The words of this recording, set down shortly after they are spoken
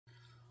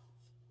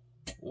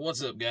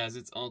What's up, guys?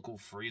 It's Uncle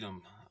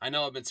Freedom. I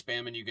know I've been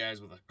spamming you guys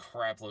with a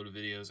crap load of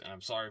videos, and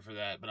I'm sorry for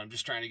that, but I'm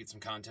just trying to get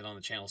some content on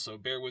the channel, so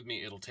bear with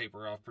me. It'll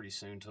taper off pretty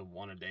soon to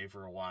one a day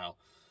for a while,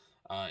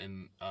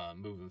 and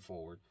moving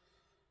forward.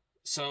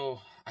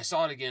 So, I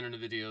saw it again in a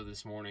video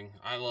this morning.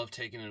 I love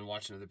taking and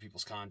watching other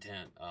people's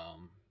content.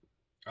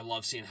 I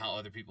love seeing how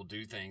other people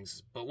do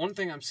things, but one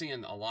thing I'm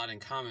seeing a lot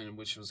in common,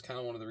 which was kind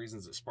of one of the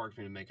reasons that sparked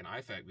me to make an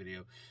IFAK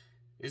video,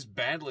 is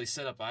badly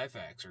set up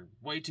IFAKs, or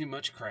way too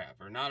much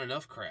crap, or not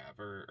enough crap,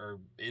 or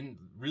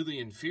really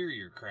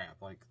inferior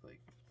crap, like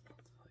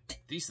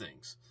these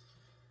things.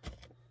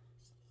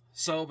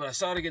 So, but I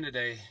saw it again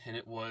today, and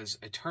it was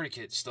a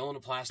tourniquet still in a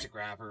plastic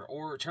wrapper,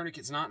 or a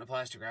tourniquet's not in a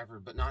plastic wrapper,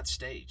 but not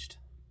staged.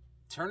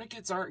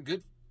 Tourniquets aren't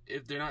good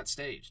if they're not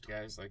staged,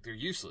 guys. Like, they're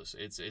useless.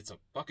 It's a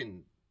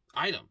fucking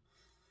item.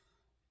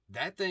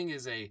 That thing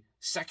is a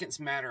seconds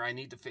matter. I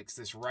need to fix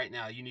this right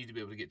now. You need to be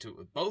able to get to it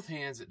with both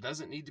hands. It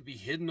doesn't need to be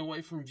hidden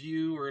away from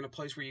view or in a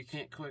place where you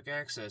can't quick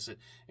access it.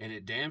 And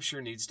it damn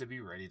sure needs to be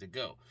ready to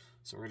go.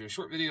 So we're going to do a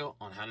short video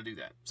on how to do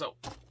that. So,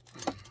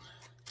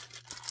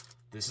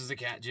 this is the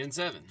Cat Gen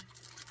 7.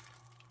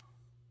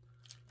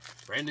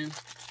 Brand new,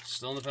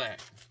 still in the pack.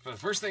 But the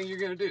first thing you're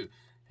going to do,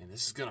 and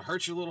this is going to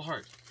hurt your little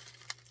heart,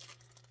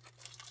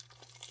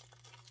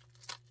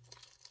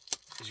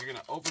 is you're going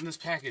to open this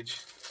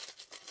package.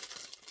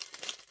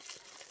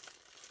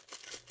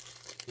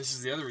 This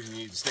is the other reason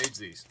you need to stage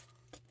these.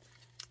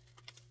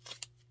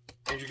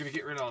 And you're going to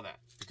get rid of all that,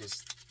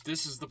 because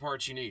this is the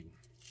part you need.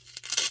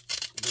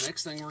 The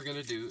next thing we're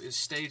going to do is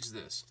stage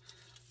this.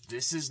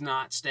 This is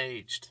not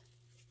staged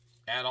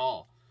at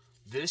all.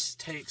 This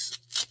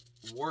takes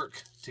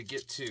work to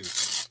get to.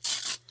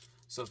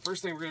 So the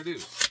first thing we're going to do,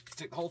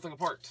 take the whole thing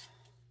apart.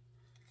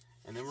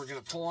 And then we're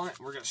going to pull on it,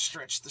 and we're going to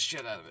stretch the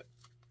shit out of it.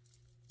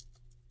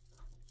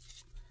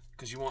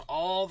 Because you want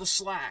all the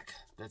slack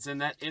that's in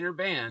that inner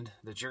band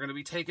that you're going to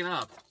be taking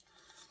up,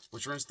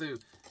 which runs through.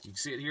 You can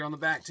see it here on the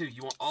back too.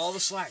 You want all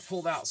the slack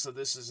pulled out so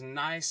this is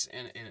nice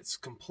and it's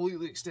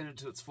completely extended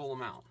to its full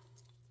amount.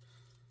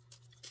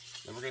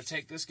 Then we're going to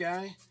take this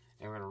guy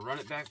and we're going to run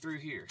it back through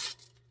here.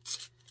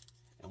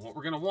 And what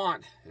we're going to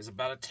want is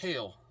about a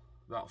tail,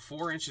 about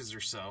 4 inches or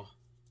so.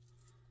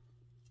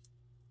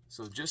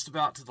 So just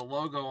about to the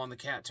logo on the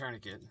cat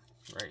tourniquet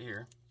right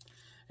here.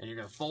 And you're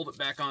going to fold it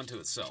back onto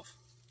itself.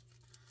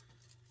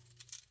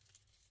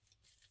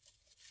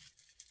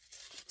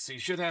 So you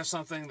should have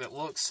something that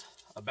looks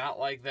about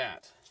like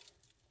that.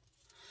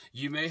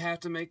 You may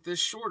have to make this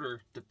shorter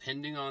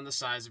depending on the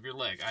size of your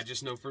leg. I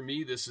just know for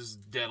me this is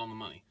dead on the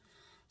money.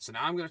 So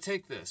now I'm going to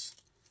take this.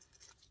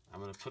 I'm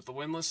going to put the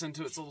windlass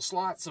into its little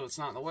slot so it's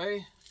not in the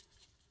way.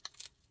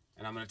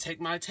 And I'm going to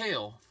take my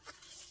tail.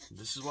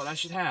 This is what I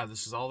should have.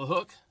 This is all the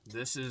hook.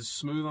 This is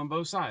smooth on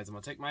both sides. I'm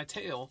going to take my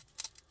tail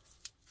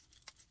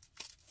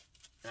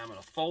and I'm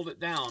going to fold it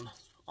down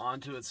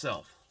onto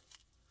itself.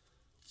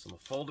 So I'm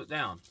going to fold it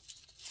down.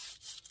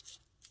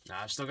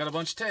 Now I've still got a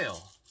bunch of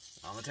tail.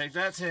 I'm going to take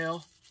that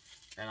tail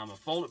and I'm going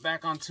to fold it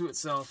back onto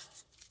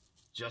itself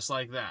just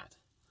like that.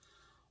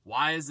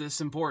 Why is this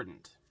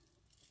important?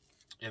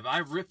 If I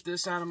rip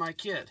this out of my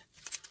kit,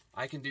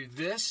 I can do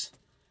this,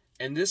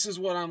 and this is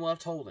what I'm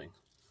left holding.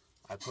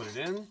 I put it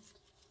in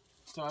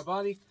to my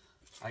body,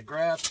 I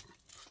grab,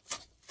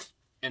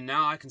 and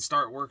now I can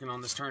start working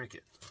on this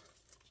tourniquet.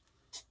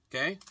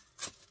 Okay?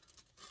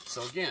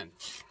 So again,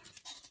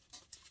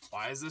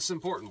 why is this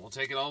important? We'll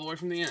take it all the way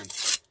from the end.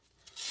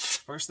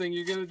 First thing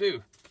you're going to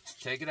do,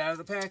 take it out of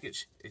the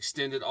package,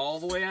 extend it all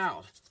the way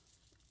out,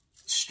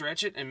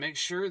 stretch it, and make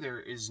sure there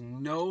is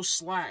no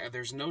slack,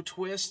 there's no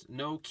twist,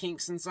 no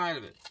kinks inside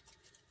of it.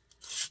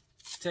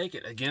 Take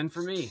it, again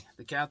for me,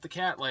 the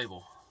cat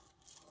label.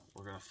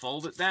 We're going to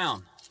fold it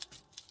down.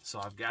 So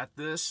I've got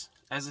this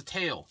as a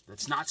tail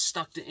that's not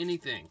stuck to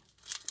anything.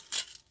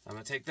 I'm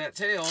going to take that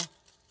tail,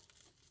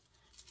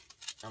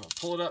 I'm going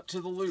to pull it up to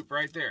the loop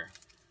right there.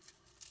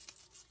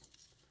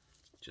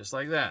 Just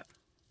like that.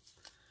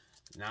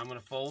 Now I'm going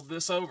to fold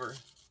this over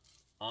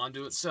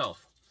onto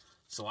itself.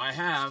 So I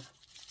have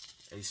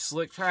a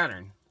slick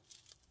pattern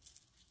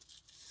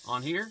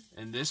on here,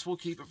 and this will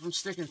keep it from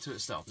sticking to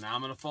itself. Now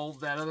I'm going to fold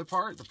that other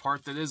part, the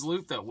part that is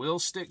looped that will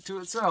stick to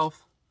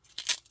itself.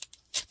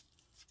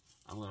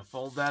 I'm going to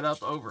fold that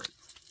up over it.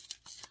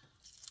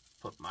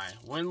 Put my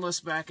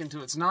windlass back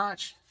into its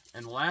notch,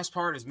 and the last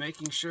part is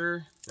making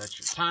sure that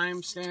your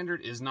time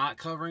standard is not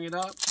covering it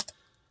up.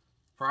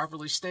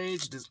 Properly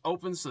staged is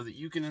open so that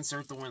you can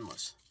insert the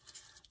windlass.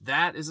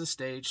 That is a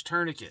staged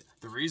tourniquet.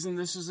 The reason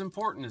this is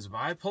important is if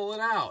I pull it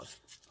out,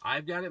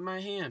 I've got it in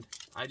my hand.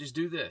 I just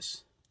do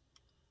this.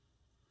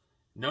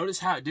 Notice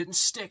how it didn't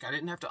stick. I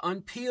didn't have to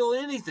unpeel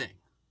anything.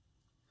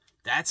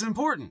 That's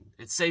important.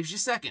 It saves you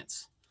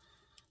seconds.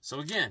 So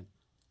again,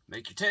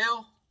 make your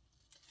tail,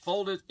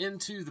 fold it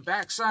into the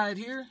back side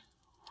here,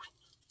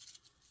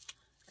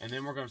 and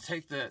then we're going to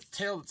take the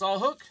tail that's all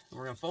hooked, and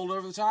we're going to fold it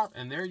over the top,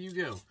 and there you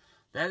go.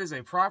 That is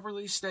a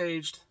properly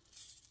staged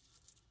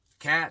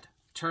cat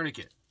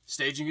tourniquet.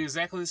 Staging is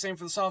exactly the same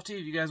for the soft tee.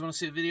 If you guys want to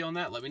see a video on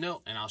that, let me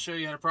know, and I'll show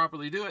you how to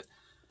properly do it.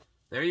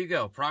 there you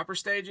go. Proper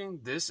staging.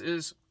 This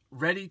is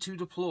ready to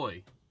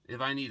deploy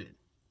if I need it.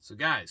 So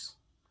guys,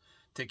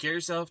 take care of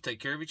yourself. Take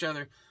care of each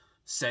other.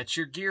 Set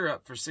your gear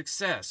up for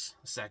success.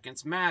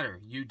 Seconds matter.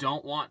 You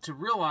don't want to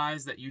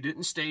realize that you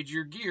didn't stage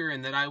your gear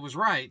and that I was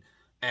right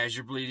as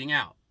you're bleeding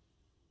out.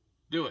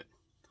 Do it.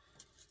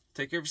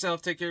 Take care of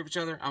yourself. Take care of each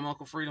other. I'm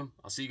Uncle Freedom.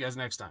 I'll see you guys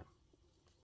next time.